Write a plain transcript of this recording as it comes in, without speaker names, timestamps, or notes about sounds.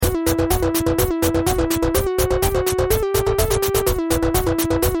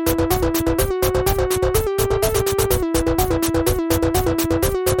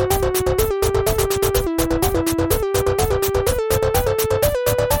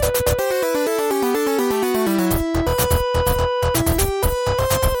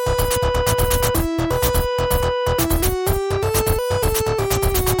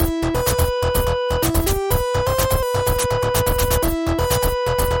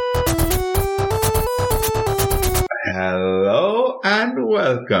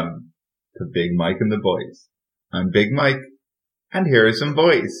welcome to Big Mike and the Boys. I'm Big Mike, and here are some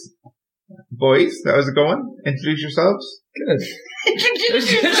boys. Boys, how's it going? Introduce yourselves. Good.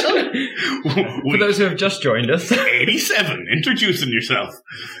 Introduce yourself. For those who have just joined us. 87, introducing yourself.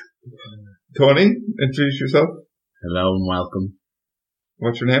 Tony, introduce yourself. Hello and welcome.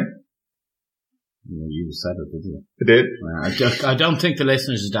 What's your name? Well, you said it, didn't you? I did. I don't think the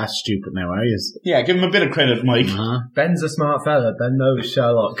listeners are that stupid now, are you? Yeah, give him a bit of credit, Mike. Uh-huh. Ben's a smart fella. Ben knows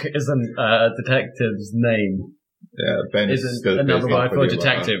Sherlock isn't a detective's name. Yeah, Ben Isn't still another busy word for pretty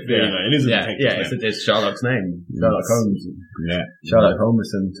detective. well. Yeah, it is a detective. Yeah, it's Sherlock's name. Sherlock Holmes. Yeah. Sherlock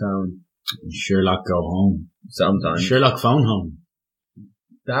Holmes in town. Sherlock go home. Sometimes. Sherlock phone home.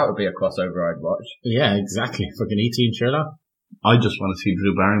 That would be a crossover I'd watch. Yeah, exactly. Fucking E.T. and Sherlock. I just want to see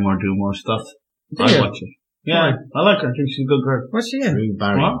Drew Barrymore do more stuff. Do I you? watch it. Yeah, I like her. I think she's a good girl. What's she in? Drew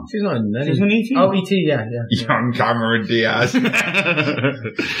Barrymore. What? She's not in any. She's in E.T. Oh, E.T., yeah. Young Cameron Diaz.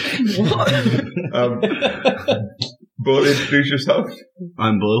 Bull, introduce yourself.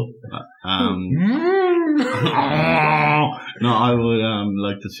 I'm Bull. No, I would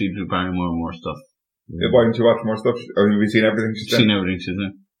like to see Drew Barrymore more stuff. Why don't you watch more stuff? Or have you seen everything she's Seen done? everything she's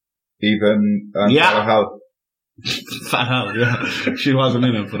in. Even Yeah. Hal. Fat hell, yeah. She wasn't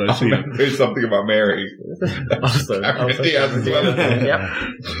in it, but I see it. There's something about Mary. Also Diaz as well. Yep.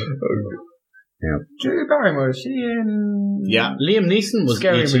 Yeah. Drew Barrymore, is she in... Yeah. Liam Neeson was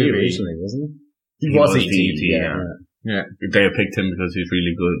Scary E.T. movie. originally, wasn't He He was was E.T., E.T., yeah. They picked him because he's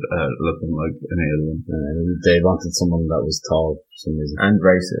really good at looking like an alien. They wanted someone that was tall for some reason. And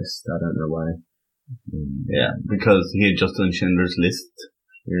racist, I don't know why. Yeah, because he had just done Schindler's List.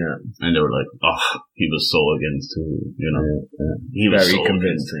 Yeah. And they were like, oh, he was so against who, you know. He was Very so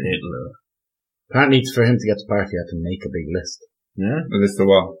convincing. against Hitler. Apparently, for him to get to party, he had to make a big list. Yeah? A list of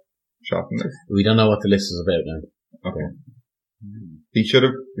what? Shopping list. We don't know what the list is about now. Okay. He should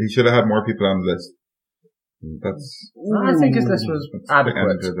have had more people on the list. That's. I think his list was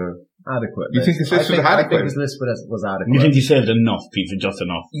adequate. Adequate. You think his list was I think adequate? his list was adequate. You think he saved enough people, just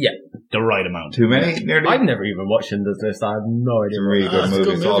enough? Yeah. The right amount. Too many? Nearly? I've never even watched Schindler's List. I have no It's idea. a really good it's a movie.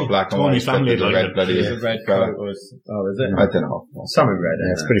 good It's all movie. black and Tony white. family There's a like red it. bloody Is it red fella. coat was... Oh, is it? I don't know. Something red.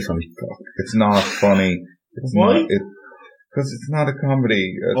 Yeah, it's pretty funny. It's not funny. It's Why? not. Because it's not a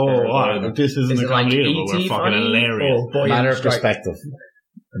comedy. This isn't Is a it like comedy, but E.T. we're fucking funny? hilarious. Or Boy Matter in of Stripes? perspective.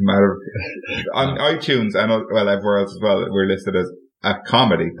 A matter of, on iTunes and everywhere else as well, we're listed as a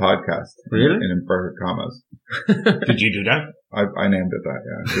comedy podcast. Really? In inverted commas. Did you do that? I named it that,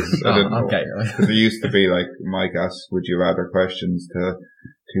 yeah. 'Cause I didn't know. Okay. Because it used to be like, Mike asks, would you rather questions to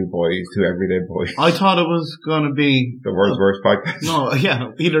two everyday boys. I thought it was going to be... The world's worst podcast. No,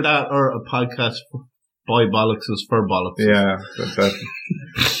 yeah, either that or a podcast by bollockses for bollocks. Yeah,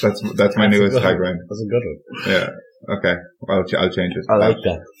 that's my newest tagline. That's a good one. Yeah. Okay. I'll change it. I like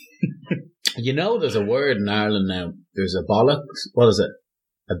that. You know, there's a word in Ireland now. There's a bollocks. What is it?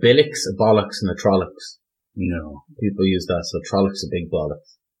 A billocks, a bollocks, and a trollocks. No. People use that. So trollocks a big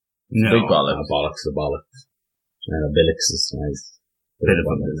bollocks. No. Big bollocks. A bollocks a bollocks. And a billocks is nice. Bit of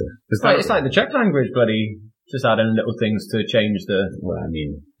a- It's like the Czech language, buddy. Just adding little things to change the... Well, I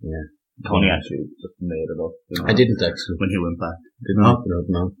mean, yeah. Tony actually just made it up. I didn't actually. When he went back. Didn't No? look it up,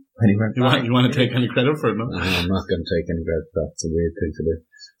 no. You want to take any credit for it, no? I'm not going to take any credit for that. It's a weird thing to do.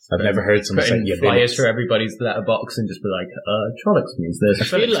 I've never heard someone say Putting you flyers billocks. for everybody's letterbox and just be like, Trollocs means this. I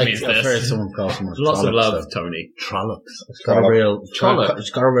feel like means I've this. heard someone call someone Lots of trollocks, love, though. Tony. Trollocs. It's got a real Trolloc. It's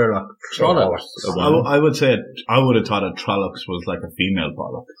got a real Trollocs. I would say, I would have thought a Trollocs was like a female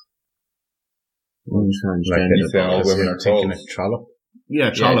bollock. Like you say, all women are taking a trolls. trollop. Yeah,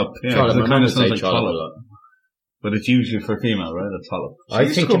 trollop. Yeah, Trollop. it My kind mum of would say sounds like trollop. trollop. But it's usually for female, right? A trollop. I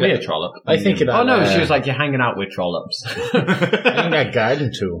She think called me it. a trollop. I think it. Oh no, she was like, you're hanging out with trollops. I think that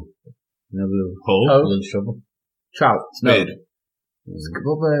garden tool. No little Hole? Oh. little shovel. Trout. Spade. No.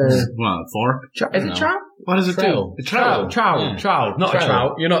 What, fork? Is No. it trout? What does it Trowel. do? A trowel. Trout. Not a Trowel.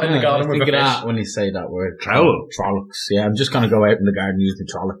 trout. You're not in the Yeah, garden I with think a of fish. that when you say that word. Trowel. Trollocks. Yeah, I'm just going to go out in the garden using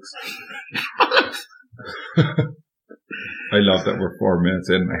trollocks. I love that we're 4 minutes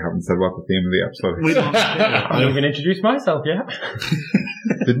in. I haven't said what the theme of the episode is. We don't. I'm not going to introduce myself yet.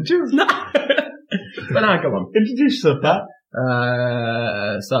 Didn't you? No. But now, go on. Introduce yourself, Pat.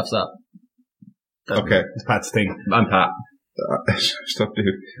 Stuff's up. Okay. It's Pat's thing. I'm Pat. Stop,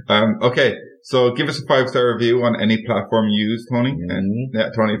 dude. Okay. So give us a 5-star review on any platform you use, Tony. And yeah,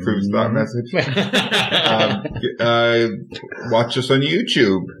 Tony approves that message. Watch us on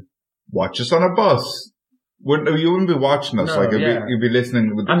YouTube. Watch us on a bus. You wouldn't be watching us. No, like yeah. you'd be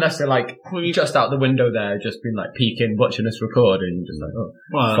listening. With Unless they're like just out the window there, just been like peeking, watching us record, and just like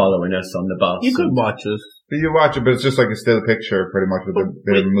following us on the bus. You could watch us. You watch it, but it's just like a still picture, pretty much, with a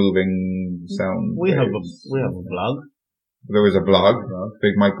bit of moving sound. We have a blog. There was a blog.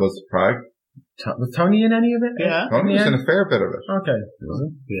 Big Mike Goes to Prague. Was Tony in any of it? Yeah. Tony was in a fair bit of it. Okay.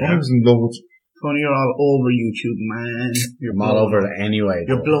 Tony was in loads. Tony, you're all over YouTube, man. I'm all over it anyway.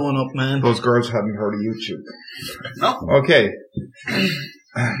 You're blowing up, man. Those girls hadn't heard of YouTube. No. Okay.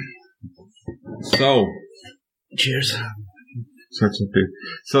 So. Cheers.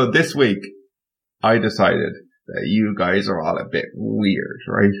 So this week, I decided that you guys are all a bit weird,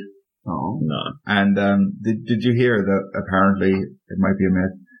 right? Oh. No. And did you hear that apparently, it might be a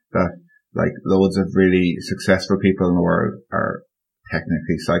myth, that like loads of really successful people in the world are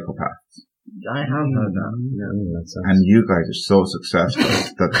technically psychopaths? I have heard that. And you guys are so successful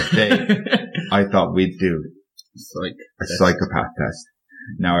that today I thought we'd do a psychopath test.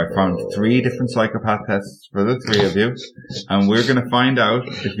 Now I found 3 different psychopath tests for the 3 of you, and we're going to find out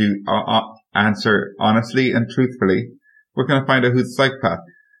if you answer honestly and truthfully. We're going to find out who's the psychopath.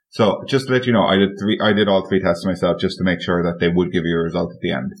 So just to let you know, I did all 3 tests myself just to make sure that they would give you a result at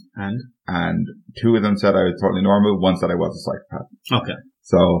the end. And 2 of them said I was totally normal. 1 said I was a psychopath. Okay.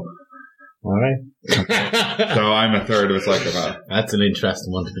 So. All right. So I'm a third of a psychopath. That's an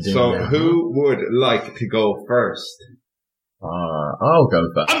interesting one to be doing. So now. who would like to go first? I'll go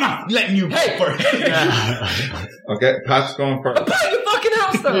first. I'm not letting you pay for it. Okay, Pat's going first. Buy the fucking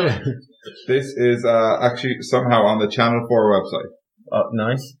house though. This is actually somehow on the Channel 4 website. Oh,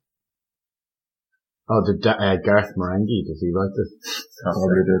 nice. Oh, did Garth Marenghi, does he write this?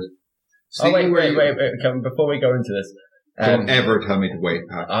 Probably did. Wait, Kevin, before we go into this. Don't ever tell me to wait,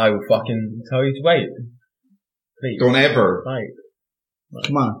 Pat. I will fucking tell you to wait. Please. Don't ever. Right.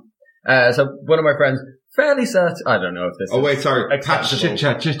 Come on. So one of my friends, fairly certain, I don't know if this is... Oh wait, sorry. Pat, acceptable.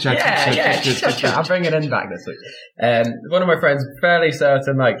 chit-chat. Yeah, I'll bring it in back this week. One of my friends, fairly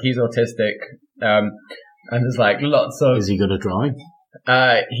certain, like, he's autistic, and there's like lots of... Is he good at drawing?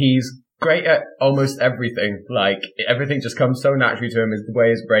 He's great at almost everything. Like, everything just comes so naturally to him, is the way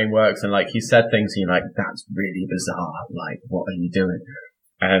his brain works, and like, he said things and you're like, that's really bizarre. Like, what are you doing?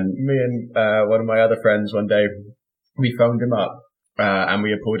 And me and one of my other friends one day, we phoned him up, and we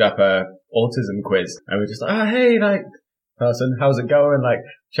had pulled up a autism quiz, and we were just like, oh, hey, like, person, how's it going? Like,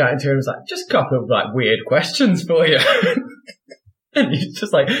 chatting to him, was like, just a couple of like weird questions for you. And he's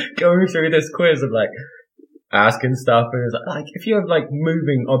just like going through this quiz of like asking stuff, and it was like, if you have like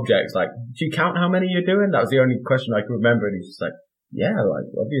moving objects, like, do you count how many you're doing? That was the only question I could remember, and he's just like, yeah, like,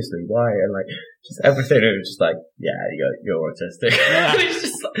 obviously, why? And like, just everything, and it was just like, yeah, you're autistic. And he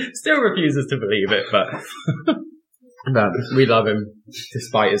just like, still refuses to believe it, but we love him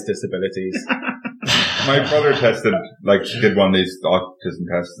despite his disabilities. My brother did one of these autism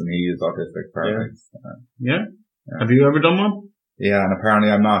tests, and he is autistic, apparently. Yeah? Have you ever done one? Yeah, and apparently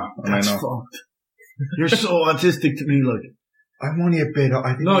I'm not. And That's I know. fucked. You're so autistic to me, like. I'm only a bit.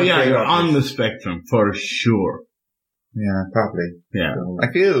 I think No, I'm a yeah, bit you're autistic. on the spectrum, for sure. Yeah, probably. Yeah.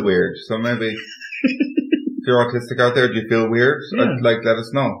 I feel weird, so maybe if you're autistic out there, do you feel weird? Yeah. Let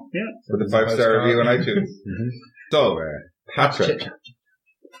us know. Yeah. With a 5-star review on iTunes. So, Patrick.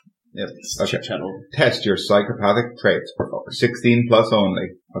 Yep. Okay. Test your psychopathic traits for 16 plus only.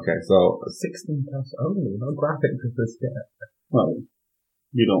 Okay, so 16 plus only. How graphic does this get? Well,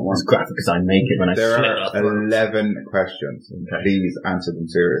 you don't want As graphic as I make it when I there slit are up. 11 questions. Okay. Please answer them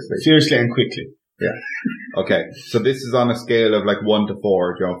seriously. seriously and quickly. Yeah. Okay, so this is on a scale of like 1 to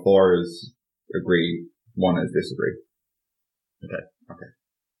 4. You know, 4 is agree, 1 is disagree. Okay.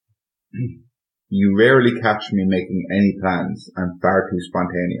 You rarely catch me making any plans. I'm far too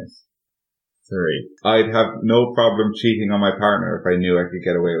spontaneous. 3. I'd have no problem cheating on my partner if I knew I could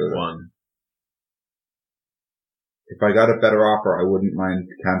get away with it. 1. If I got a better offer, I wouldn't mind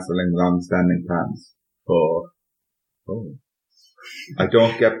cancelling long-standing plans. 4. Oh. I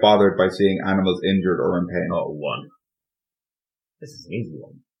don't get bothered by seeing animals injured or in pain. Oh, 1. This is an easy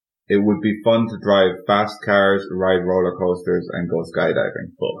one. It would be fun to drive fast cars, ride roller coasters, and go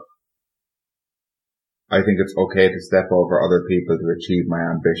skydiving. 4. I think it's okay to step over other people to achieve my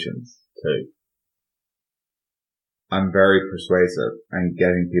ambitions. 2. I'm very persuasive, and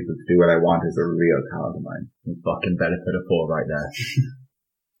getting people to do what I want is a real talent of mine. You fucking better put a 4 right there.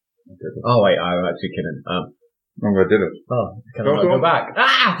 Oh wait, I'm actually kidding. Oh, I did it. Oh, can Don't I go go. back?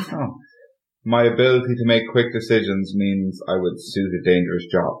 Ah! Oh. My ability to make quick decisions means I would suit a dangerous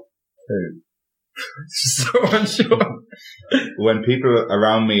job. 2. So unsure. When people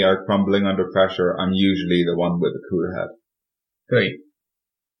around me are crumbling under pressure, I'm usually the one with a cool head. 3.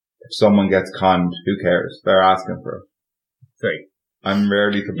 If someone gets conned, who cares? They're asking for it. 3. I'm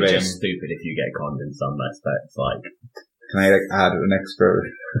rarely to You're blame. just stupid if you get conned in some aspects. Like, Can I add an extra?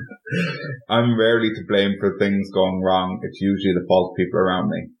 I'm rarely to blame for things going wrong. It's usually the fault of people around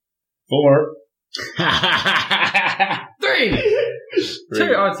me. 4. 3.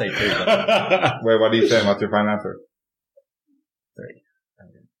 2. I'd say 2. Wait, what are you saying? What's your final answer? 3.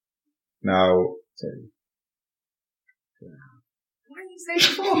 No. 2. Why are you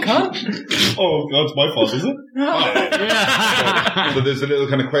saying 4, cunt? Oh, that's my fault, is it? Yeah. So there's a little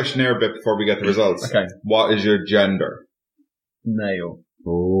kind of questionnaire bit before we get the results. Okay. What is your gender? Male.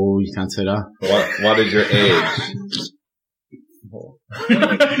 Oh, you can't say that. What is your age?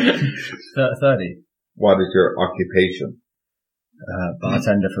 30. What is your occupation?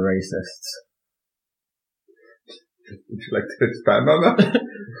 Bartender for racists. Would you like to expand on that?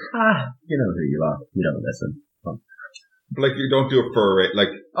 You know who you are. You don't listen. Like you don't do it for a rate. Like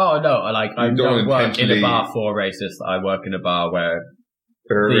Oh no, I You don't work in intentionally- a bar for racists. I work in a bar where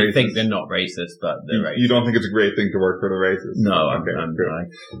for they racists. think they're not racist, but they're racist. You don't think it's a great thing to work for the racists? No, I'm okay. I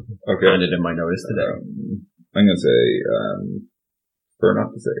handed in my notice today. I'm going to say, fair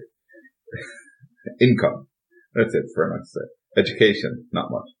enough to say. Income. That's it, fair enough to say. Education, not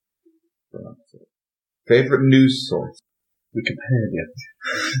much. Fair enough to say. Favorite news source? Wikipedia.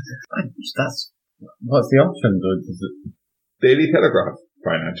 That's what's the option? Is it Daily Telegraph,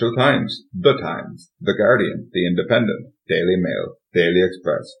 Financial Times, The Times, The Guardian, The Independent, Daily Mail, Daily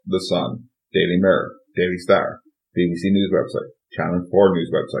Express, The Sun, Daily Mirror, Daily Star, BBC News website, Channel 4 News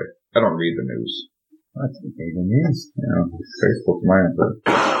website. I don't read the news. I don't even news. Facebook's my answer.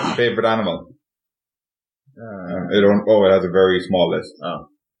 Favorite animal? It has a very small list. Oh.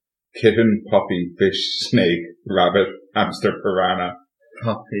 Kitten, puppy, fish, snake, rabbit, hamster, piranha.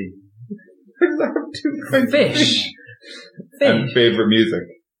 Puppy. Two kinds of Fish. things. And favorite music?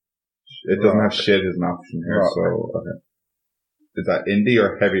 It doesn't have shit as an option here, Rock. so okay. Is that indie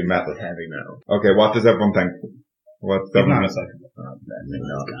or heavy metal? Heavy metal. Okay, what does everyone think? What's everyone?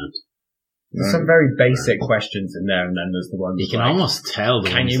 There's some very basic questions in there, and then there's the ones You can like, almost tell the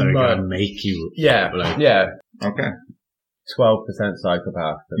can ones you that are mug- going to make you. Yeah, like, yeah. Okay. 12%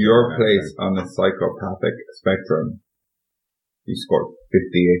 psychopath. Your place on the psychopathic spectrum, you scored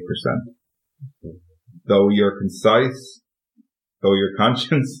 58%. Though you're concise, though your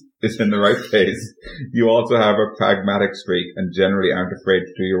conscience is in the right place, you also have a pragmatic streak and generally aren't afraid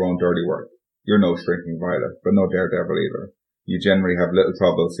to do your own dirty work. You're no shrinking violet, but no daredevil either. You generally have little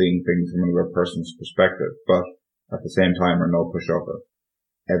trouble seeing things from another person's perspective, but at the same time are no pushover.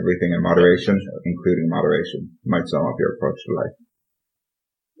 Everything in moderation, including moderation, might sum up your approach to life.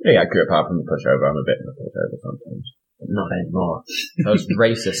 Yeah, accurate apart from the pushover. I'm a bit of a pushover sometimes. But not anymore. Those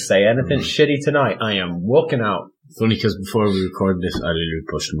racists say anything shitty tonight, I am walking out. Funny because before we recorded this, I literally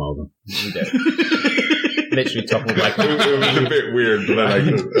pushed him over. You did. Literally toppled like It was a bit weird, but I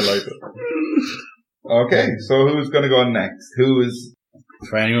liked it. Okay, so who's gonna go next? Who is...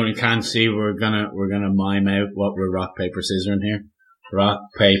 For anyone who can't see, we're gonna mime out what we're rock, paper, scissors in here. Rock,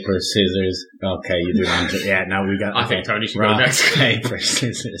 paper, scissors. Okay, you do answer. Yeah, now we got. I think Tony should rock, go next. paper,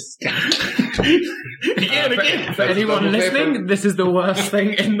 scissors. Again. For anyone listening, this is the worst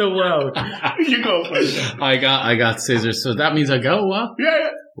thing in the world. You go first. I got scissors, so that means I go what? Yeah.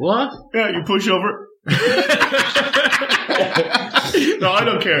 What? Yeah, you push over. No, I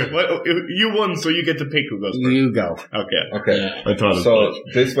don't care. You won, so you get to pick who goes first. You go. Okay. Okay. I thought it So was.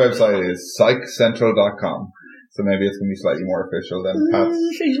 this website is psychcentral.com. So maybe it's going to be slightly more official than Pat's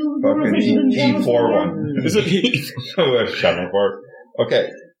fucking E4 one. Is it? Channel 4. Okay.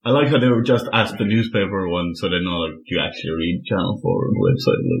 I like how they were just asked the newspaper one, so they know like you actually read Channel 4 on the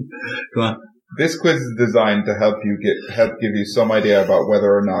website. Look, come on. This quiz is designed to help give you some idea about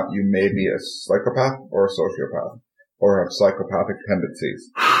whether or not you may be a psychopath or a sociopath or have psychopathic tendencies.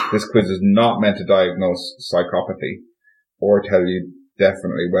 This quiz is not meant to diagnose psychopathy or tell you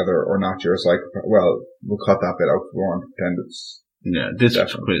definitely whether or not you're a psychopath. Well, we'll cut that bit out if we want to pretend it's... Yeah, this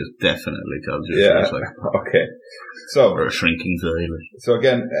Definitely. quiz definitely tells you. Yeah. It's like, Okay. So, or a shrinking violet. So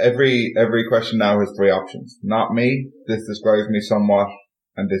again, every question now has 3 options. Not me, this describes me somewhat,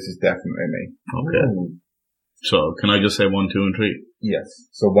 and this is definitely me. Okay. So, can I just say 1, 2, and 3? Yes.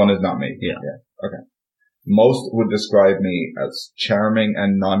 So 1 is not me. Yeah. Okay. Most would describe me as charming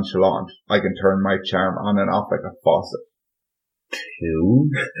and nonchalant. I can turn my charm on and off like a faucet. 2?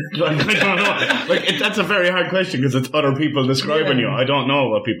 I don't know. Like, that's a very hard question because it's other people describing you. I don't know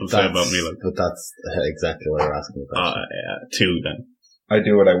what people say about me. Like, But that's exactly what you're asking about. yeah, 2 then. I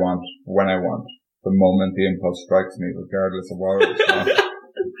do what I want, when I want, the moment the impulse strikes me, regardless of what it's not.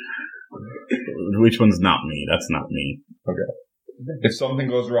 Which one's not me? That's not me. Okay. If something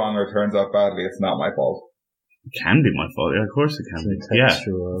goes wrong or turns out badly, it's not my fault. It can be my fault. Yeah, of course it can be. Yeah,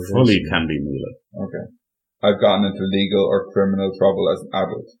 fully can be me. Okay. I've gotten into legal or criminal trouble as an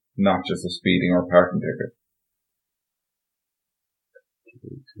adult, not just a speeding or parking ticket.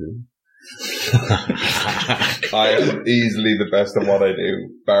 I am easily the best at what I do,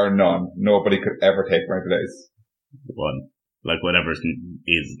 bar none. Nobody could ever take my place. One. Like whatever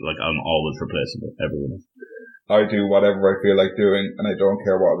is, like I'm always replaceable. Everyone is. I do whatever I feel like doing, and I don't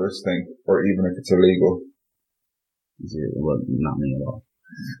care what others think, or even if it's illegal. Well, not me at all.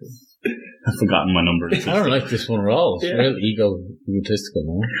 I've forgotten my number. I don't like this one at all. It's real egotistical,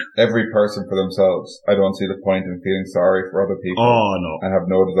 no? Every person for themselves. I don't see the point in feeling sorry for other people. Oh, no. And have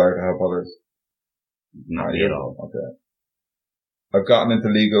no desire to help others. Not me at all. Okay. I've gotten into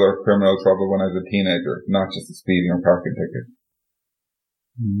legal or criminal trouble when I was a teenager, not just a speeding or parking ticket.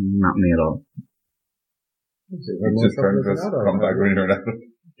 Not me at all. It's just trying to come back when you're an adult.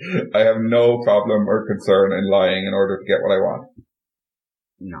 I have no problem or concern in lying in order to get what I want.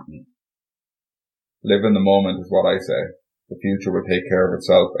 Not me. Live in the moment is what I say. The future will take care of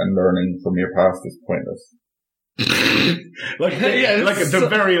itself, and learning from your past is pointless. Like the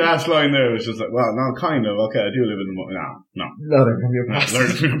very last line there was just like, well, no, kind of. Okay, I do live in the moment. No. Learning from your past.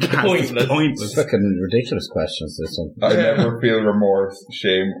 Learning from your past is pointless. Fucking ridiculous questions, this one. I never feel remorse,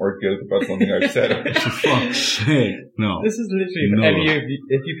 shame, or guilt about something I've said. For fuck's sake, no. This is literally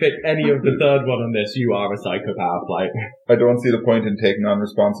if you pick any of the third one on this, you are a psychopath. Like, I don't see the point in taking on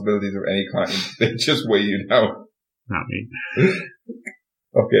responsibilities of any kind. They just weigh you down. Not me.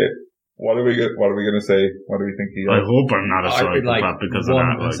 Okay. What are we going to say? What do we think he is? I hope I'm not a psychopath because of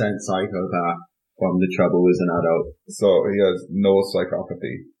that. 1% psychopath from the trouble as an adult. So he has no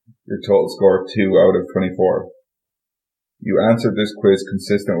psychopathy. Your total score 2 out of 24. You answered this quiz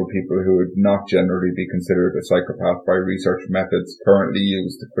consistent with people who would not generally be considered a psychopath by research methods currently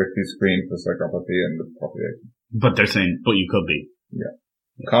used to quickly screen for psychopathy in the population. But they're saying, but you could be. Yeah.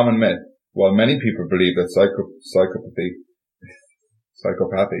 Common myth. While many people believe that psychopathy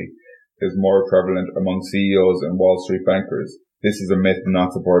is more prevalent among CEOs and Wall Street bankers, this is a myth not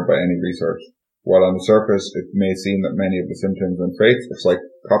supported by any research. While on the surface it may seem that many of the symptoms and traits of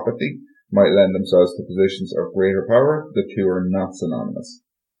psychopathy might lend themselves to positions of greater power, the two are not synonymous.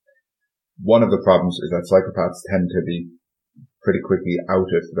 One of the problems is that psychopaths tend to be pretty quickly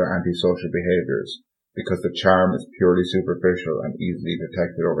outed for their antisocial behaviours, because the charm is purely superficial and easily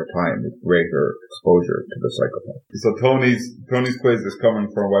detected over time with greater exposure to the psychopath. So Tony's quiz is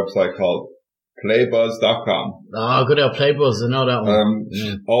coming from a website called playbuzz.com. Oh, good old Playbuzz, I know that one.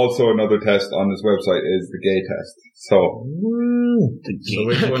 Also another test on this website is the gay test. So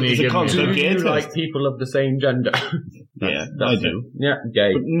which one are you giving me? Do you like people of the same gender? Yeah, I do. Yeah,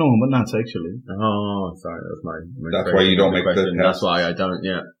 gay. But no, but not sexually. Oh, sorry, that's my that's why you don't make the test. That's why I don't,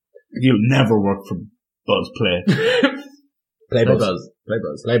 yeah. You'll never work for BuzzPlay. Playbuzz.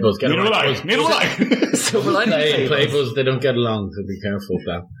 Neither will I. So will I Playbuzz, they don't get along, so be careful,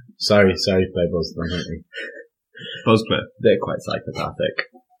 pal. Sorry, Playbuzz, don't hurt me. BuzzPlay. They're quite psychopathic.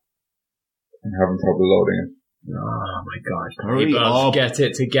 I'm having trouble loading it. Oh my god. Hurry up. Get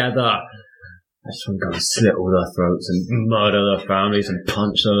it together. I just want to go and slit all their throats and murder their families and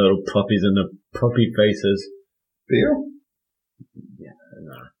punch their little puppies in the puppy faces. Do you? Yeah,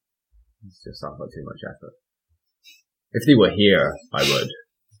 no. It's just sounds like too much effort. If they were here, I would.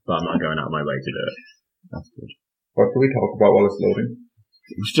 But I'm not going out of my way to do it. That's good. What do we talk about while it's loading?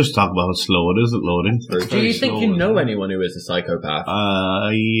 Let's just talk about how slow it is at loading. Do you think you know anyone who is a psychopath?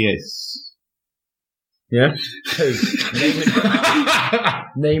 Yes. Yeah? Who?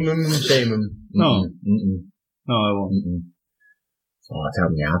 Name him, shame him. No. No, I won't. Oh, tell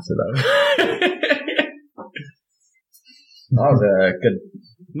me after though. That was a good...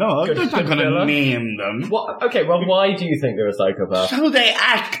 No, I'm not going to name them. What? Okay, well, why do you think they're a psychopath? How they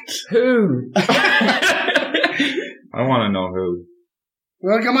act. Who? I want to know who.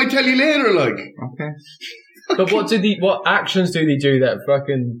 Well, I might tell you later, like. Okay. But what actions do they do that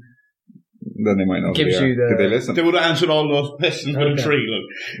fucking... Then they might know gives you the... Did they listen? They would have answered all those questions with a tree, look.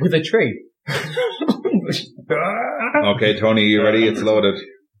 With a tree? Okay, Tony, you ready? It's loaded.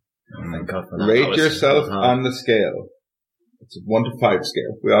 Oh, thank God for that. Rate yourself on the scale. It's a 1 to 5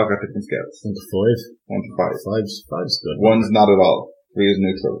 scale. We all got different scales. 1 to 5. 1 to 5. 5's good. 1's not at all. 3 is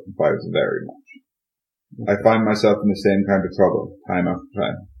neutral. 5 is very much. I find myself in the same kind of trouble, time after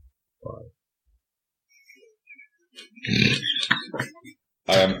time. 5.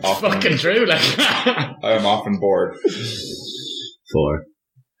 I am often... Fucking true, like. I am often bored. 4.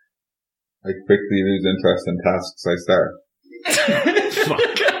 I quickly lose interest in tasks I start. Fuck.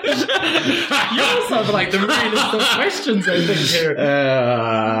 You also have like the realest of questions, I think, here.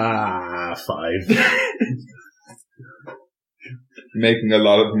 5. Making a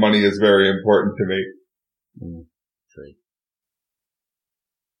lot of money is very important to me. 3.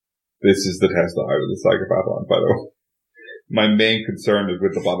 This is the test that I was a psychopath on, by the way. My main concern is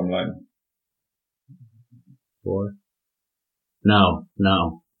with the bottom line. 4. No.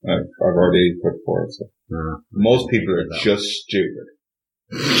 I've already put 4, so. No. Most people are just stupid.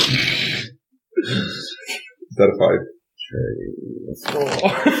 Is that a 5?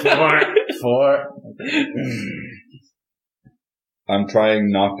 4. I'm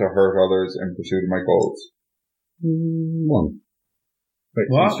trying not to hurt others in pursuit of my goals. 1. Wait,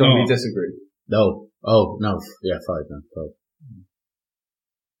 What? you strongly No. disagree. No. Oh, no. Yeah, 5 then. 5.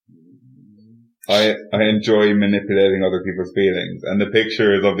 I enjoy manipulating other people's feelings, and the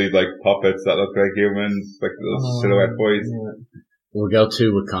pictures of these like puppets that look like humans, like those silhouette boys. Yeah. We'll go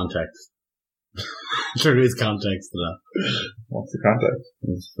 2 with context. There is context to that. What's the context?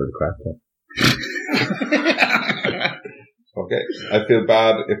 It's for the crap test. Okay. I feel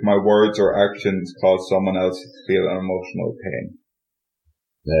bad if my words or actions cause someone else to feel an emotional pain.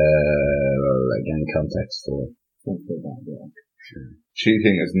 Again, context for.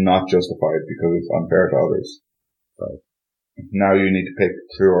 Cheating is not justified because it's unfair to others. Right. Now you need to pick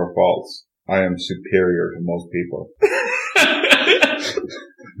true or false. I am superior to most people.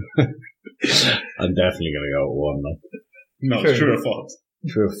 I'm definitely gonna go with 1. Like. No, it's true or false.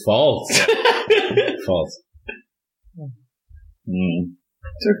 True or false? False.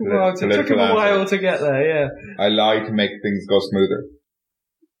 Took a while. Took Political him a while answer. to get there. Yeah. I lie to make things go smoother.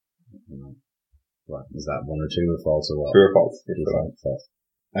 What is that? 1 or 2 or false or what? True or false? False.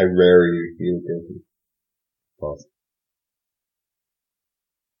 I rarely feel guilty. False.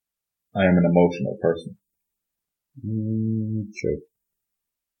 I am an emotional person. True.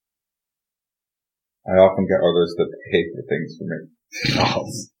 I often get others to pay for things for me.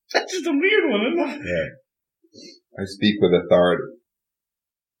 False. That's just a weird one, isn't it? Yeah. I speak with authority.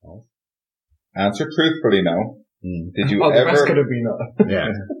 False. Answer truthfully now. Did you The rest ever could have been Yeah.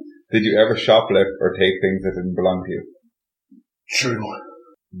 did you ever shoplift or take things that didn't belong to you? True.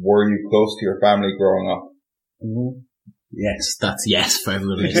 Were you close to your family growing up? Yes, that's yes for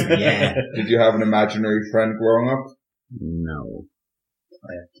everyone listening. Yeah. Did you have an imaginary friend growing up? No.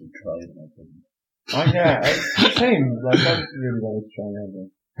 I actually tried and I couldn't. Oh yeah, same. Like I really wanted to try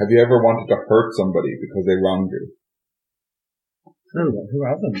and Have you ever wanted to hurt somebody because they wronged you? Who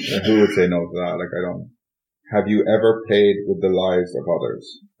hasn't? Who would say no to that? Like, I don't. Have you ever played with the lives of others?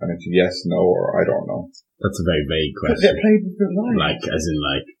 And it's yes, no, or I don't know. That's a very vague They question. played with their lives. Like, as in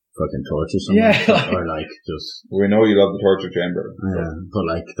like, fucking torture someone? Yeah, like- Or like, just, We know you love the torture chamber. yeah. But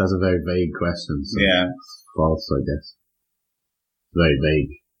like, that's a very vague question. So Yeah. false, I guess. Very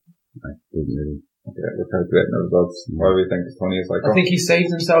vague. Like, didn't really. Okay, we're calculating the results. What do we think is funniest? Like, I think he saved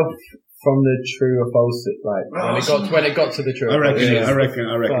himself from the true or false. Like when it got to the true. I or false. reckon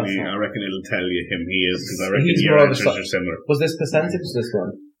False. it'll tell you him he is, because I reckon He's your more of a answers are similar. Was this percentage? This one?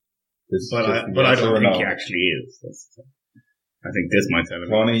 this is But just I yes don't or think no. he actually is. I think this might tell him.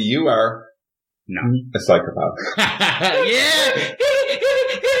 Tony, you are No. a psychopath. Yeah!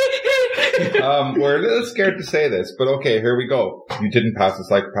 We're a little scared to say this, but okay, here we go. You didn't pass the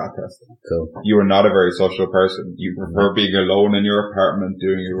psychopath test. Cool. You are not a very social person. You prefer being alone in your apartment,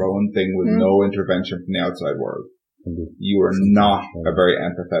 doing your own thing with no intervention from the outside world. You are not a very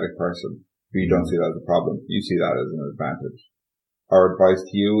empathetic person. You don't see that as a problem. You see that as an advantage. Our advice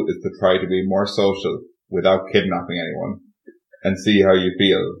to you is to try to be more social without kidnapping anyone and see how you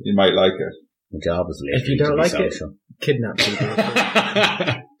feel. You might like it. My job is If you don't literally to be like it, social. kidnap people.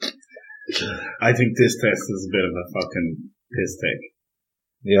 I think this test is a bit of a fucking piss take.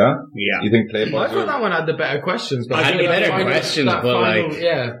 Yeah? Yeah. You think I Playboy? thought that one had the better questions. But I I think think better that questions, that but, final, like-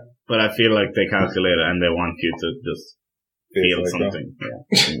 yeah. But I feel like they calculate it and they want you to just feel Like that. something.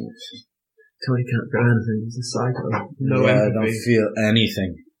 Tony can't feel anything. He's a psycho. No I empathy. don't feel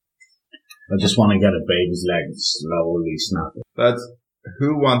anything. I just want to get a baby's leg and slowly snap it. That's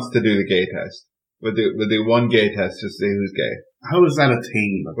who wants to do the gay test? We'll do one gay test to see who's gay. How is that a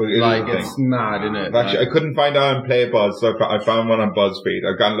thing? Well, it is Like, a thing. it's mad, isn't it? Actually, I couldn't find out on Playbuzz, so I found one on BuzzFeed.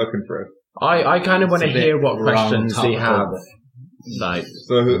 I've gone looking for it. I kind of want to It's a bit hear what wrong questions they topic. have. Like,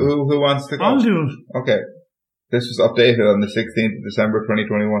 So who wants to go? I'll do it. Okay. This was updated on the 16th of December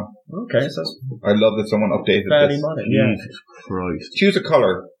 2021. okay, so that's I love that someone updated fairly this. modern. Yeah. Jesus Christ. Choose a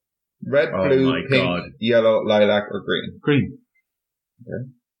color. Red, Oh blue, my pink, God. yellow, lilac, or green. Green.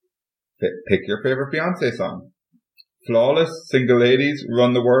 Pick your favorite Beyonce song. Flawless, Single Ladies,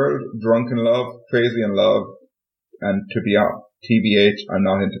 Run the World, Drunk in Love, Crazy in Love, and TBH, I'm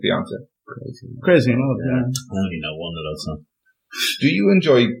not into Beyonce. Crazy enough, I only know one of those songs. Do you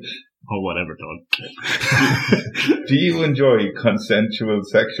enjoy whatever, Todd. Do you enjoy consensual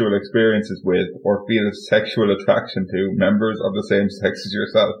sexual experiences with or feel a sexual attraction to members of the same sex as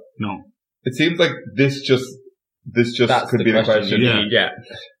yourself? No. It seems like this just could be the question. Yeah.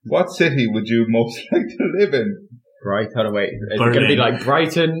 What city would you most like to live in? Brighton, wait. Is it going to be like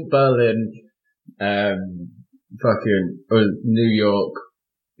Brighton, Berlin, or New York?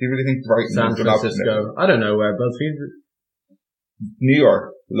 Do you really think Brighton San Francisco? I don't know where BuzzFeed is. New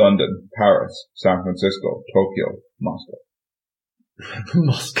York, London, Paris, San Francisco, Tokyo, Moscow.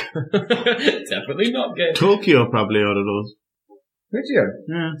 Moscow. Definitely not gay. Tokyo probably out of those. Would you?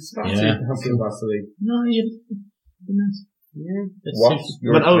 Yeah. No, you. Yeah. What's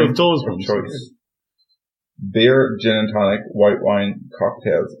your but out of drink those of ones, choice? Beer, gin and tonic, white wine,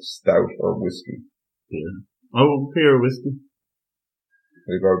 cocktails, stout, or whiskey? Beer. Oh, beer or whiskey.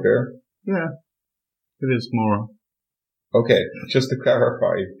 We go beer? Yeah. It is more. Okay, just to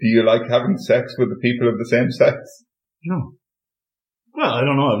clarify, do you like having sex with the people of the same sex? No. Well, I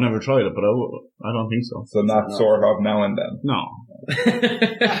don't know. I've never tried it, but I don't think so. So not sort of now and then? No.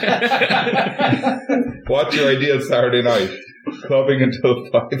 What's your ideal Saturday night? Clubbing until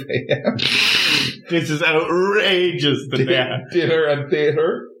 5 a.m. This is outrageous. Dinner and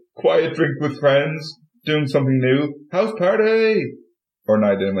theatre? Quiet drink with friends? Doing something new? House party? Or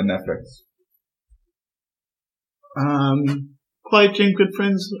night in with Netflix? Quiet drink with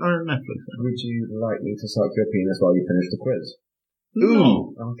friends or Netflix. Would you like me to suck your penis while you finish the quiz? Ooh.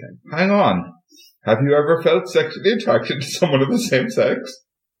 No. Okay. Hang on. Have you ever felt sexually attracted to someone of the same sex?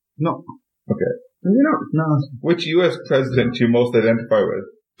 No. Okay. No. Which US president do you most identify with?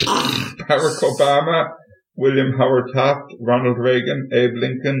 Barack Obama, William Howard Taft, Ronald Reagan, Abe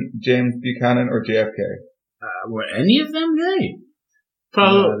Lincoln, James Buchanan, or JFK? Were any of them gay?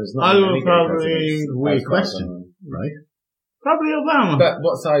 Weird question, right? Probably Obama. But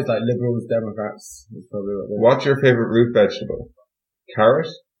what size? Like liberals, Democrats? Is probably what What's your favorite root vegetable? Carrot,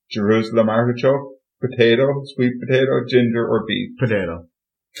 Jerusalem artichoke, potato, sweet potato, ginger, or beef? Potato.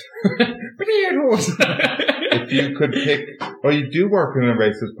 Potatoes. If you could pick, you do work in a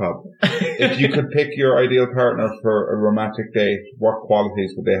racist pub. If you could pick your ideal partner for a romantic date, what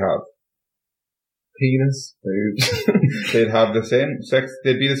qualities would they have? Penis, boobs. They'd have the same sex.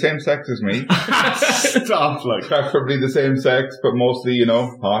 They'd be the same sex as me. Stop, preferably the same sex, but mostly,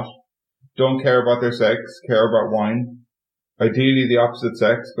 hot. Don't care about their sex. Care about wine. Ideally, the opposite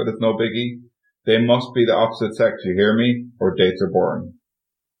sex, but it's no biggie. They must be the opposite sex. You hear me? Or dates are boring.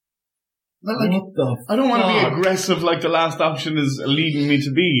 What the? I don't want to be aggressive. Like the last option is leading me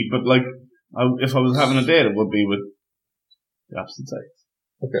to be, but if I was having a date, it would be with the opposite sex.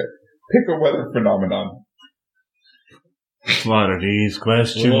 Okay. Pick a weather phenomenon. What are these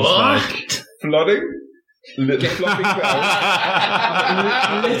questions like? Flooding? Little fluffy clouds.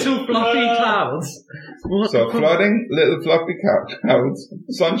 Little fluffy clouds. So flooding, little fluffy clouds,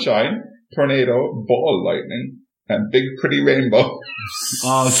 sunshine, tornado, ball lightning, and big pretty rainbow.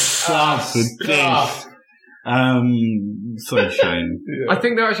 Oh, stop with this. Sunshine. Yeah. I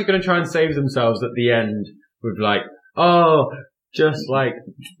think they're actually going to try and save themselves at the end with just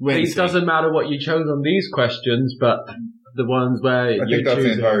it doesn't matter what you chose on these questions, but the ones where I think that's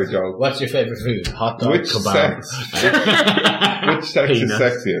the entire joke. What's your favourite food? Hot dog, Which kebab. Which sex is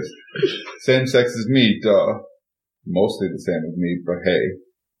sexiest? Same sex as me, duh. Mostly the same as me, but hey,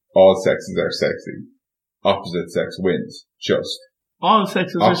 all sexes are sexy. Opposite sex wins. Just. All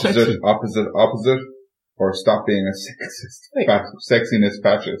sexes are sexy. Opposite, or stop being a sexist. Sexiness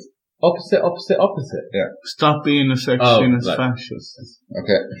fascist. Opposite. Yeah. Stop being a sexiness fascist.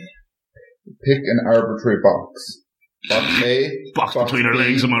 Okay. Pick an arbitrary box. Box A. Box between her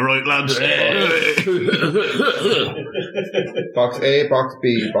legs, am I right, lads? Box A, box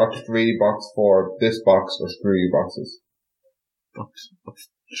B, box 3, box 4, this box, or screw you boxes. Box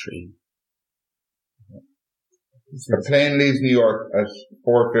 3. A plane leaves New York at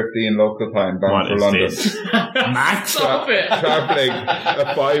 4:50 local time, bound for London. Max, stop it! Traveling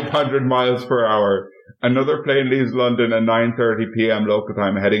at 500 miles per hour. Another plane leaves London at 9:30 p.m. local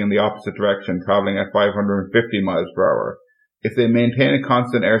time, heading in the opposite direction, traveling at 550 miles per hour. If they maintain a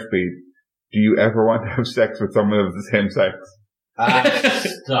constant airspeed, do you ever want to have sex with someone of the same sex?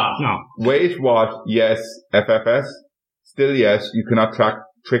 Stop. No. Wait, what? Yes. FFS? Still yes. You cannot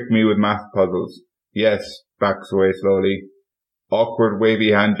trick me with math puzzles. Yes. Backs away slowly. Awkward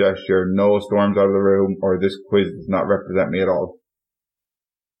wavy hand gesture. No, storms out of the room, or this quiz does not represent me at all.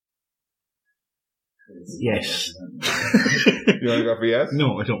 Yes. You want to go for yes?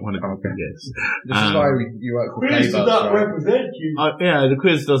 No, I don't want to go for yes. This is why you work for Playbuzz, right? represent you. Yeah, the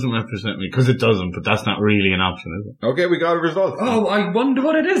quiz doesn't represent me, because it doesn't, but that's not really an option, is it? Okay, we got a result. Oh, I wonder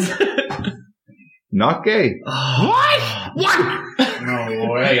what it is. Not gay. What?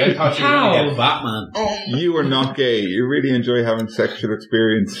 No way. I thought you were How? going to get Batman. You are not gay. You really enjoy having sexual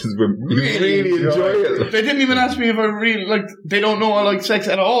experiences with you really enjoy it. They didn't even ask me if I really, like, they don't know I like sex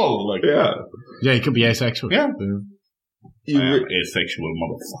at all. Like, Yeah. Yeah, you could be asexual. Yeah. You I am re- asexual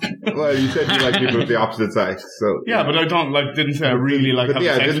motherfucker. well, you said you like people of the opposite sex, so Yeah, but I don't, like, didn't say I really like But having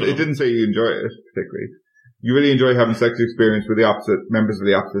yeah, sex it with them. didn't say you enjoy it particularly. You really enjoy having sexual experience with the opposite members of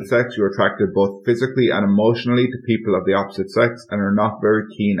the opposite sex. You're attracted both physically and emotionally to people of the opposite sex, and are not very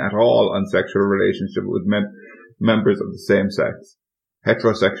keen at all on sexual relationship with members of the same sex.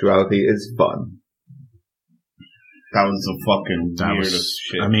 Heterosexuality is fun. That was the fucking weirdest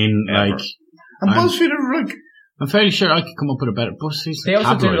shit. I mean, ever. like, And I'm- BuzzFeed are like, I'm fairly sure I could come up with a better BuzzFeed's They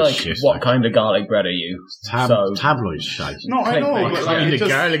also do tabloid like, shit. what kind of garlic bread are you? So- Tabloid shite. no, I know, Clickbait. but What like, kind it of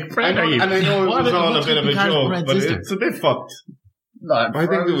just, garlic bread I are know, you? and I know it What was all a what bit of a kind of joke, breads but is there? it's a bit fucked. Like I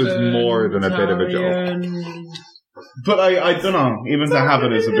think it was frozen, more than a bit of a joke. Italian. But I don't know, even to have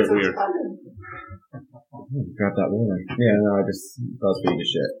it is a bit weird. Grab that one. Yeah, no, I just BuzzFeed the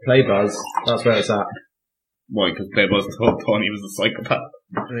shit. Playbuzz, that's where it's at. Why? Because Playbuzz told Tony he was a psychopath.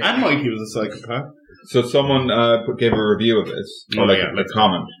 And Mikey was a psychopath. So someone gave a review of this, or Oh, like yeah. a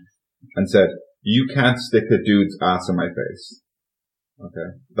comment, and said, "You can't stick a dude's ass in my face." Okay,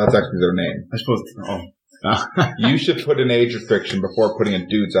 that's actually their name. I suppose, You should put an age restriction before putting a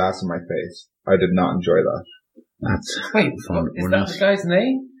dude's ass in my face. I did not enjoy that. That's Wait, fun. is We're that not. the guy's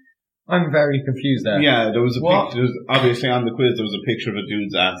name? I'm very confused there. yeah, there was a What? picture, there was, obviously on the quiz there was a picture of a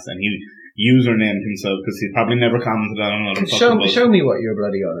dude's ass, and he usernamed himself because he probably never commented on another fucking Show me what you're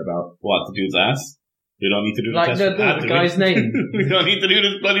bloody on about. What, the dude's ass? We don't need to do the Like test the for Pat, do we? guy's name. We don't need to do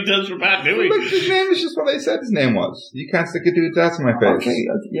this bloody test for Pat, do we? Look, his name is just what I said his name was. You can't stick a dude's ass in my face.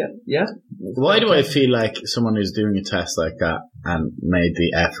 Yeah. Why do I feel like someone who's doing a test like that and made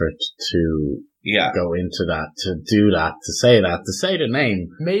the effort to Yeah. go into that, to do that, to say the name,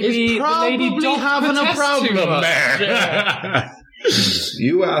 Maybe is the probably lady don't having a protest too problem much. there. Yeah.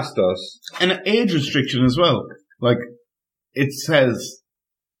 You asked us. And an age restriction as well. Like, it says,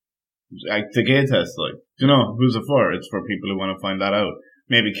 like, the gay test, like, you know, who's it for? It's for people who want to find that out.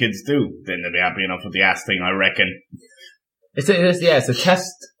 Maybe kids do. Then they'll be happy enough with the ass thing, I reckon. It's a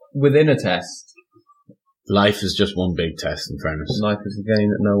test within a test. Life is just one big test, in fairness. Life is a game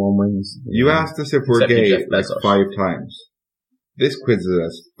that no one wins. You asked us if we're Except you, gay Jeff like Bezos. 5 times. This quiz is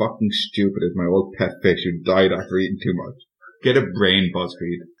as fucking stupid as my old pet fish who died after eating too much. Get a brain,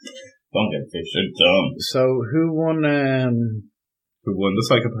 BuzzFeed. Don't get fish, they're dumb. So, who won, Who won the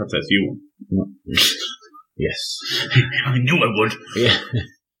psychopath test? You won. Yes. I knew I would. Yeah.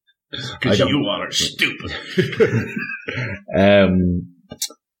 Because I don't- you all are stupid.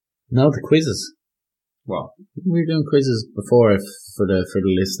 No, the quizzes. Well, We were doing quizzes before for the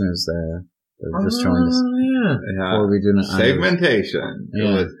listeners that have just joined us. yeah. Or we doing it Segmentation. Yeah.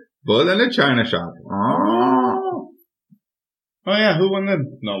 It was Bull in a China shop. oh yeah, who won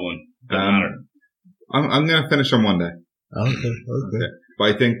then? No one. Doesn't matter. I'm going to finish on one day. Okay.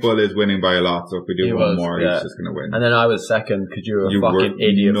 But I think Bull is winning by a lot, so if we do He one was, more, yeah. he's just going to win. And then I was second because you were a You fucking were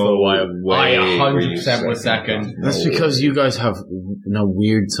idiot for a no while. way I were you 100% was second. That's because you guys have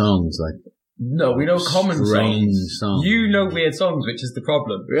weird songs, like No, we know common strange songs. You know weird songs, which is the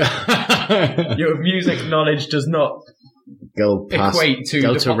problem. Your music knowledge does not go past, equate to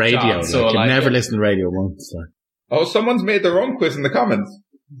go the to pop radio. charts Like, or you've like never it. listened to radio once. Like. Oh, someone's made their own quiz in the comments.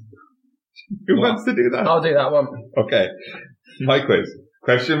 Who wants to do that? I'll do that one. Okay. My quiz.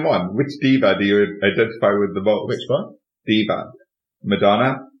 Question 1. Which diva do you identify with the most? Which one? Diva.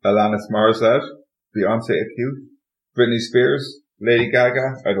 Madonna, Alanis Morissette, Beyonce Acute, Britney Spears, Lady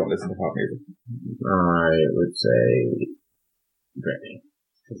Gaga. I don't listen to pop music. I would say Britney.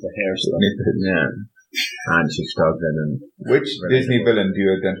 Because the hairstyle. Yeah. And she's struggling and Which Disney villain do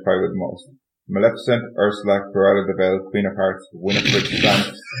you identify with most? Maleficent, Ursula, Cruella de Vil, Queen of Hearts, Winifred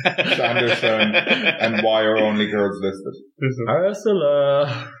Sanderson, and why are only girls listed?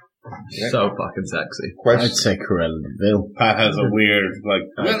 Ursula. Yeah. So fucking sexy. I'd Question. say Cruella de Vil. Pat has a weird, like,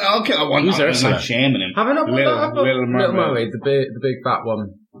 well, okay, Who's I'm Ursula? not shaming him. Have I not put Little- that up? Little Mermaid. the big fat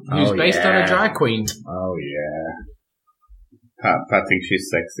one. Who's Oh, based on yeah. a drag queen. Oh yeah. Pat thinks she's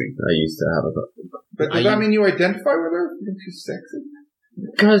sexy. I used to have a But does that mean you identify with her? You think she's sexy?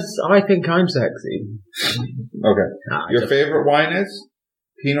 Because I think I'm sexy. Okay. Nah, Your just- favourite wine is?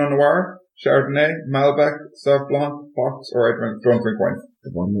 Pinot Noir, Chardonnay, Malbec, Sauv Blanc, Fox, or I don't drink wine? The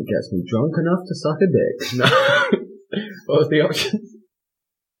one that gets me drunk enough to suck a dick. No. What was the option?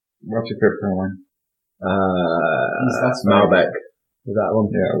 What's your favourite wine? That's Malbec. Was that one?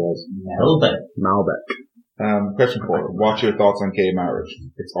 Yeah, it was. Malbec. Question 4. What's your thoughts on gay marriage?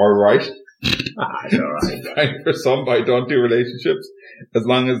 It's alright. It's alright. It's fine for some, but I don't do relationships. As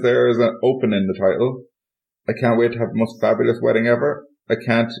long as there is an open in the title. I can't wait to have the most fabulous wedding ever. I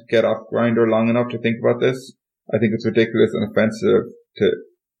can't get off Grindr long enough to think about this. I think it's ridiculous and offensive to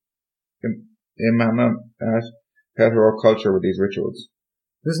hetero culture with these rituals.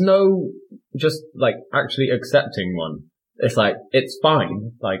 There's no just like actually accepting one. It's like, it's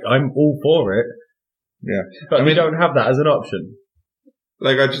fine. Like, I'm all for it. Yeah. But we don't have that as an option.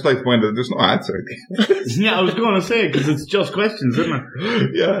 Like, I just like to point out there's no answer. Yeah, I was going to say, because it's just questions, isn't it?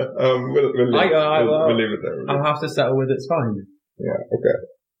 Yeah, we'll leave it there. I'll have to settle with it's fine. Yeah, okay.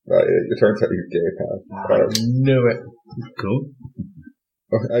 Right, it turns out you're gay, pal. I knew it. Cool.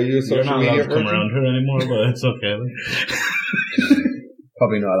 Are you a social media person? You're not allowed to come around here anymore, but it's okay.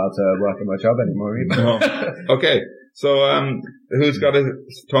 Probably not allowed to work at my job anymore either. No. Okay, so who's got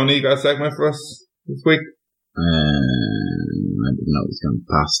Tony, you got a segment for us this week? I didn't know it was going to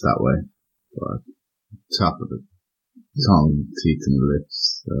pass that way. But top of the tongue, teeth and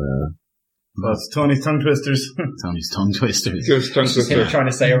lips. That's Tony's tongue twisters. Tony's tongue twisters. Just tongue twister. Trying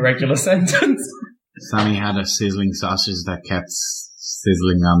to say a regular sentence. Sammy had a sizzling sausage that kept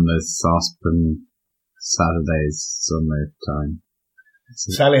sizzling on the saucepan Saturday's summertime.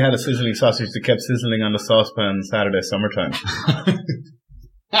 Sally had a sizzling sausage that kept sizzling on the saucepan Saturday summertime.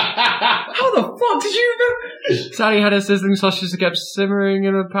 How the fuck did you remember? Sally had a sizzling sausage that kept simmering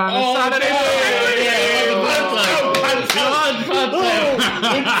in a pan on Saturday.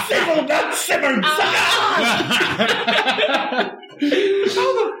 It's sizzled, not simmered. How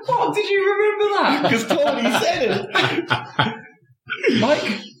the fuck did you remember that? Because Tony said it.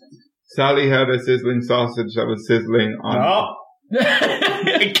 Mike? Sally had a sizzling sausage that was sizzling on...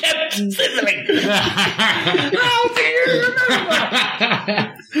 It kept sizzling. How do you remember?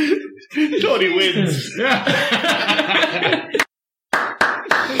 Tony wins.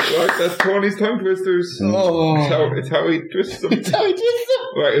 Right, that's Tony's tongue twisters. Oh. It's how he twists them.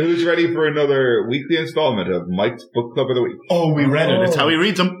 Right, who's ready for another weekly installment of Mike's Book Club of the Week? Oh, we read it. It's how he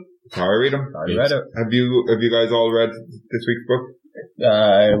reads them. That's how I read them. I read it. Have you guys all read this week's book?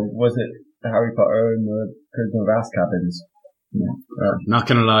 Was it Harry Potter and the Prisoner of Azkaban? Yeah. Not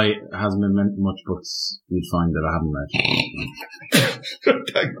gonna lie, it hasn't been much books you'd find that I haven't read.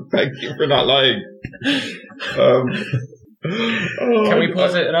 Thank you for not lying. Can we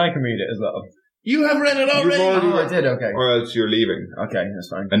pause it and I can read it as well? You have read it already. I did, okay. Or else you're leaving. Okay, that's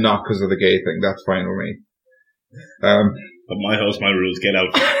fine. And not because of the gay thing. That's fine with me. But my house, my rules. Get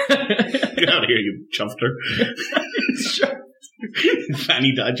out. Get out of here, you chufter.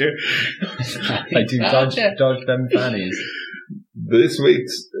 Fanny dodger. I do dodge them fannies. This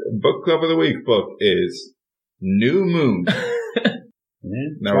week's Book Club of the Week book is New Moon.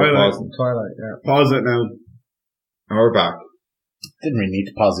 Now we're pausing. Twilight, yeah. Pause it now. And we're back. Didn't really need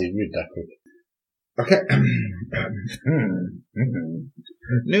to pause it, read that quick. Okay.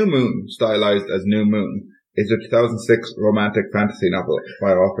 New Moon, stylized as New Moon, is a 2006 romantic fantasy novel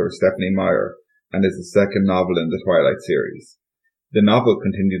by author Stephanie Meyer and is the second novel in the Twilight series. The novel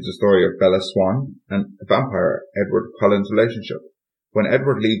continues the story of Bella Swan and vampire Edward Cullen's relationship. When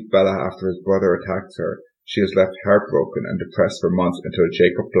Edward leaves Bella after his brother attacks her, she is left heartbroken and depressed for months until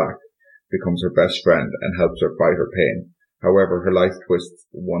Jacob Black becomes her best friend and helps her fight her pain. However, her life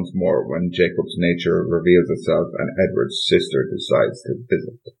twists once more when Jacob's nature reveals itself and Edward's sister decides to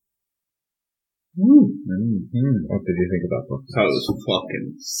visit. What did you think of that book? I thought it was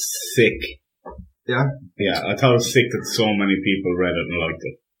fucking sick. Yeah? Yeah, I thought it was sick that so many people read it and liked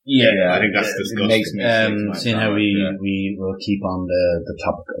it. Yeah, I think that's disgusting. It makes me seeing how we will keep on the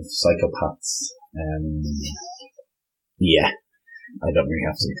topic of psychopaths. Yeah, I don't really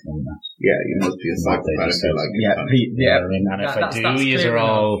have to explain that. Yeah, you must be a psychopath if you like it. I mean, and if I do, you are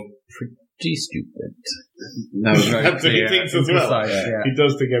all pretty stupid. No, that's what he thinks as well. Yeah. He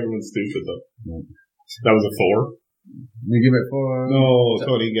does think everyone's stupid though. Yeah. That was a 4. You give it 4? No,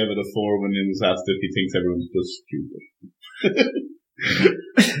 Tony gave it a 4 when he was asked if he thinks everyone's just stupid.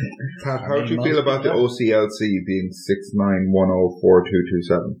 Pat, how do you feel about the OCLC being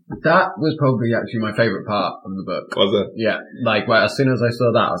 69104227? That was probably actually my favourite part of the book. Was it? Yeah, like as soon as I saw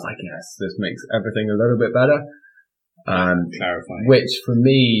that, I was like, yes, this makes everything a little bit better. Clarifying. Which for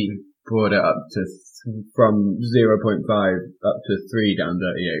me brought it up to from 0.5 up to 3 down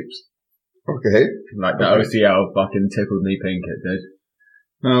 38. Okay. Like the OCL fucking tickled me pink, it did.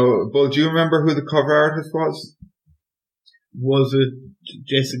 Now, Bull, do you remember who the cover artist was? Was it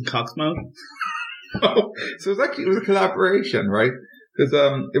Jason Coxmouth? So it was a collaboration, right? Because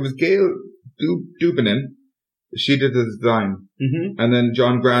it was Gail Dubinin. She did the design, and then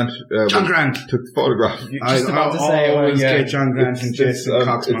John Grant. Took the photograph. Just about to say, get John Grant and Jason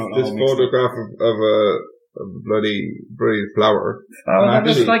Coxmouth. This photograph of a bloody flower. Oh, that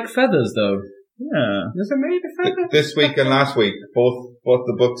was like feathers, though. Yeah. Was it maybe feathers? This week and last week, both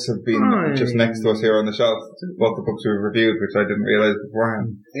the books have been just next to us here on the shelf. Both the books we've reviewed, which I didn't realize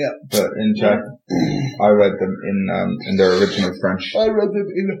beforehand. Yeah. But in chat, I read them in their original French. I read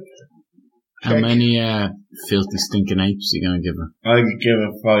them in. How many filthy stinking apes are you going to give her? I give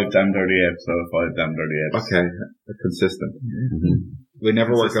it 5 damn dirty apes out of 5 damn dirty apes. Okay, consistent. We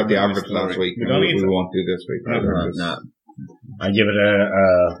never worked out the average last week. We won't do this week. No. I give it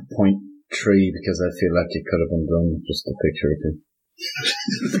a 0.3 because I feel like it could have been done with just a picture or two.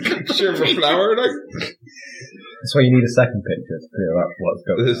 Picture of a flower, like. That's why you need a second picture to clear up what's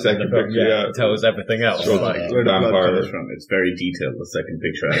going on. The second picture, yeah. It tells everything else. Sure, where the blood comes from. It's very detailed, the second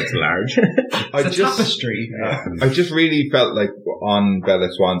picture, and it's large. It's a tapestry. I just really felt like on Bella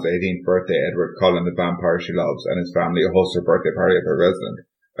Swan's 18th birthday, Edward Cullen, the vampire she loves, and his family hosts a birthday party at their residence.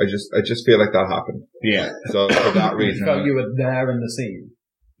 I just feel like that happened. Yeah. So for that reason. You felt you were there in the scene.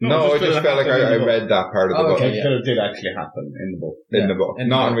 No, I just felt like I read that part of the book. Okay, it did actually happen in the book. In the book.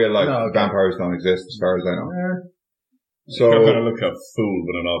 Not in real life. No, okay. Vampires don't exist as far as I know. So you're going to look a fool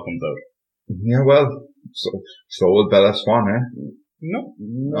when it all comes out. Yeah, well, so will Bella Swan, eh? No.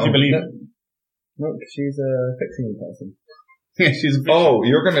 Do you believe it? No, she's a fictional person. Yeah, she's a Oh,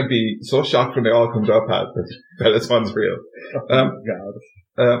 you're going to be so shocked when they all come up at that Bella Swan's real. God.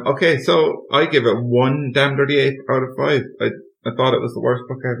 Okay, so I give it 1 damn dirty ape out of 5. I thought it was the worst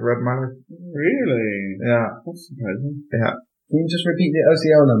book I've read in my life. Really? Yeah. That's surprising. Yeah. Can you just repeat the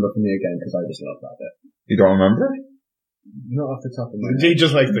OCL number for me again? Because I just love that bit. You don't remember? Not off the top of my head. He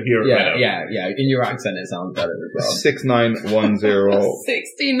just likes to hear it. Yeah. In your accent, it sounds better as well. 6910.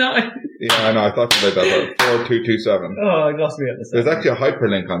 69. Yeah, I know. I thought you made that 4227. Oh, I lost me at the There's actually a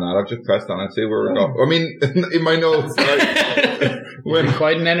hyperlink on that. I've just pressed on it. See where we go. I mean, in my notes, It's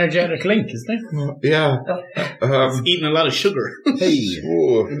quite an energetic link, isn't it? Yeah. He's eating a lot of sugar. Hey.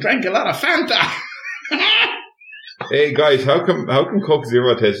 He drank a lot of Fanta. Hey guys, how come Coke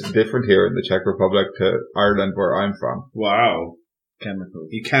Zero tastes different here in the Czech Republic to Ireland where I'm from? Wow. Chemicals.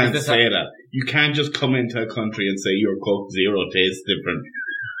 You can't say that. You can't just come into a country and say your Coke Zero tastes different.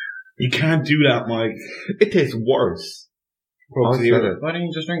 You can't do that, Mike. It tastes worse. Coke Zero. Why don't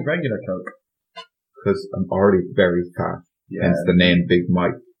you just drink regular Coke? Because I'm already very fat. Yeah. Hence the name Big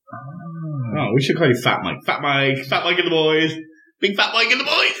Mike. Oh, we should call you Fat Mike. Fat Mike. Fat Mike and the boys. Big Fat Mike and the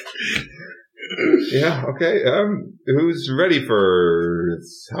boys. Yeah, okay. Who's ready for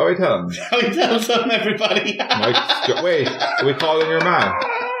How I Tell 'Em? How I Tell Something, everybody. Mike, wait, are we calling your man?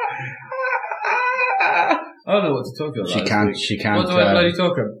 I don't know what to talk about. She can't. What do I bloody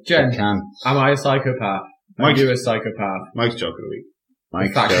talk about? Jen, can. am I a psychopath? Are you a psychopath? Mike's joke of the week.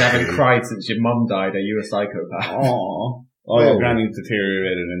 In fact, you haven't cried since your mum died. Are you a psychopath? Aww. Oh, your granny's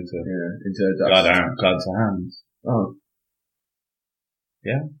deteriorated into God's hands. Oh.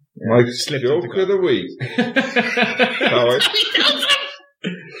 Yeah. Mike's joke of the week.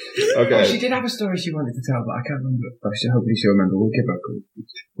 Okay. Oh, she did have a story she wanted to tell, but I can't remember. Hopefully she'll remember. We'll give her a call.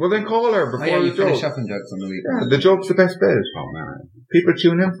 Well, then call her before you the joke. finish up on jokes on the week. Yeah, the joke's the best bit. Oh man, people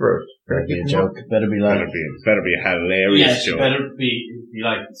tune in for it. Better be a joke. Better be like. Better be a hilarious joke. Better be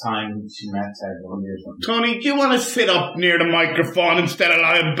like the time she met everyone or something. Tony, do you want to sit up near the microphone instead of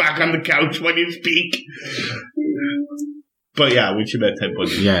lying back on the couch when you speak? But yeah, we should bet Ted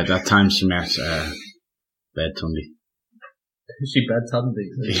Bundy. Yeah, that time she met Bed Tundy. She bed Tundy.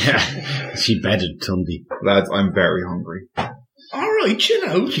 Yeah, she bedded Tundy. Lads, I'm very hungry. Alright, chill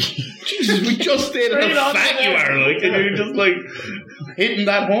out. Jesus, we just did how fat you are, like, and you're just like hitting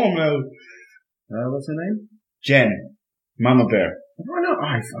that home now. What's her name? Jen. Mama Bear. Oh no,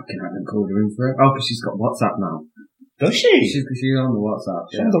 I fucking haven't called her in for it. Oh, because she's got WhatsApp now. Does she? She's on the WhatsApp.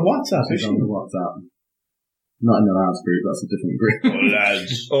 She's on the WhatsApp, She's on the WhatsApp. Not in the lads group, that's a different group. Oh,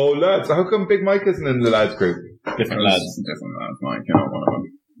 lads. Oh, lads. How come Big Mike isn't in the lads group? Different lads, Mike. You're not one of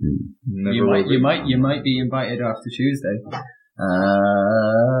them. You might be invited after Tuesday.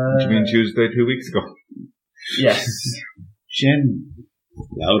 What do you mean Tuesday 2 weeks ago? Yes. Jen.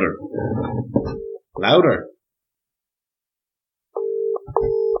 Louder. Louder.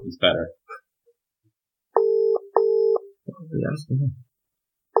 It's better.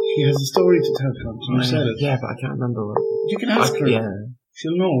 She has a story to tell, Tom. You said it. Yeah, but I can't remember what. You can ask her. Yeah.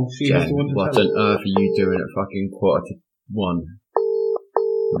 She'll know. She has the one to what tell. on earth are you doing at fucking 1:45?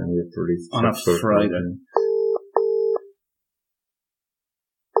 And we have to release On a Friday.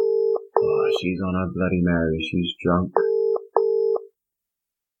 She's on her Bloody Mary. She's drunk.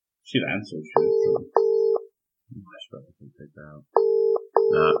 She'd answer. She was drunk. I should probably take that out.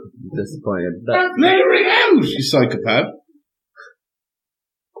 Nah, I'm disappointed. Let her ring out, you psychopath.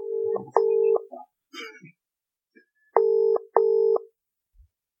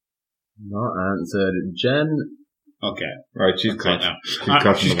 Not answered. Jen. Okay. Right, she's cut now.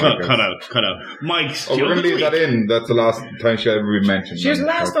 She's cut out. Mike's. Oh, we're going to leave that in. That's the last time she ever been mentioned. She was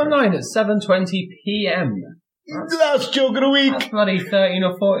last online at 7:20 p.m. Last joke of the week. That's bloody 13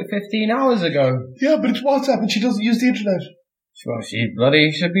 or 15 hours ago. Yeah, but it's WhatsApp and she doesn't use the internet. Well, she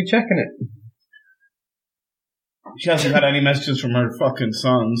bloody should be checking it. She hasn't had any messages from her fucking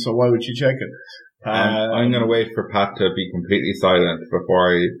son, so why would she check it? I'm going to wait for Pat to be completely silent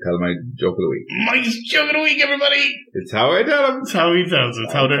before I tell my joke of the week. Mike's joke of the week, everybody! It's how I tell them. It's how he tells it.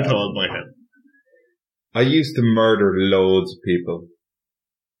 It's how they're told by him. I used to murder loads of people.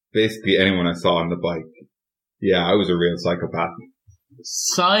 Basically anyone I saw on the bike. Yeah, I was a real psychopath.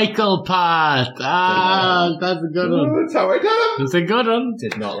 Psychopath. That's a good one. That's how I tell them. It's a good one.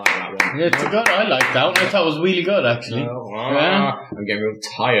 Did not like that one. It's a good. I like that one. I thought it was really good, actually. Yeah. I'm getting real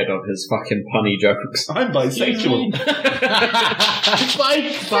tired of his fucking punny jokes. I'm bisexual.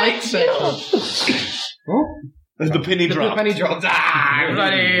 Bisexual. What? The penny The drop. penny dropped.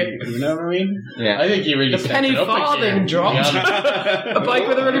 Bloody. You know what I mean? Yeah. I think you really The stepped penny it up farthing dropped. A bike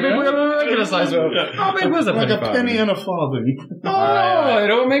with a really big regular size wheel. How big was it? Like a penny and a farthing. Oh, it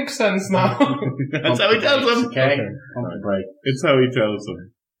all makes sense now. That's how he tells them. Okay. Break. It's how he tells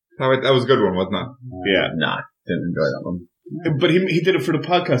them. That was a good one, wasn't it? Yeah. Nah, didn't enjoy that one. But he did it for the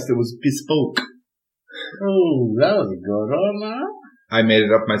podcast. It was bespoke. Oh, that was a good one, man. I made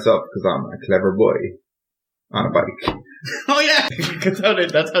it up myself because I'm a clever boy on a bike. Oh yeah,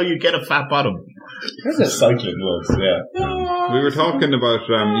 that's how you get a fat bottom. Is it? Cycling gloves, yeah. We were talking about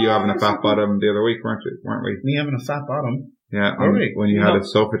you having a fat bottom the other week, weren't we? Me having a fat bottom? Yeah, Were we? when you had a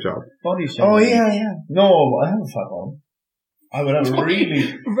sofa job. Body shaming. Oh yeah. No, I have a fat bottom. I would have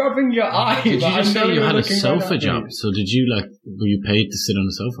really... Rubbing your eye. Did you but just I know say you you're had a looking sofa right at job? me. So did you, were you paid to sit on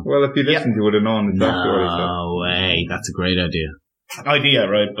a sofa? Well, if you listened, you would have known exactly what he said. No way. That's a great idea. Idea,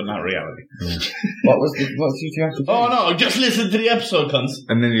 right, but not reality. What did you have to do? Oh no, just listen to the episode, cunts.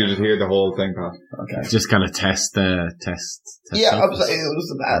 And then you just hear the whole thing, Pat. Okay. Just kind of test. Yeah,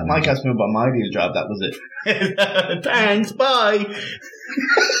 Mike asked me about my ideal job, that was it. Thanks, bye.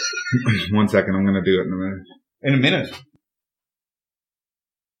 1 second, I'm going to do it in a minute. In a minute.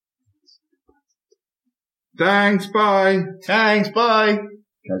 Thanks, bye. Thanks, bye. Catch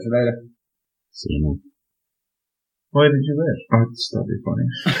you later. See you now. Why did you wish? Oh, that'd be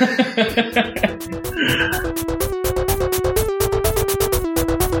funny.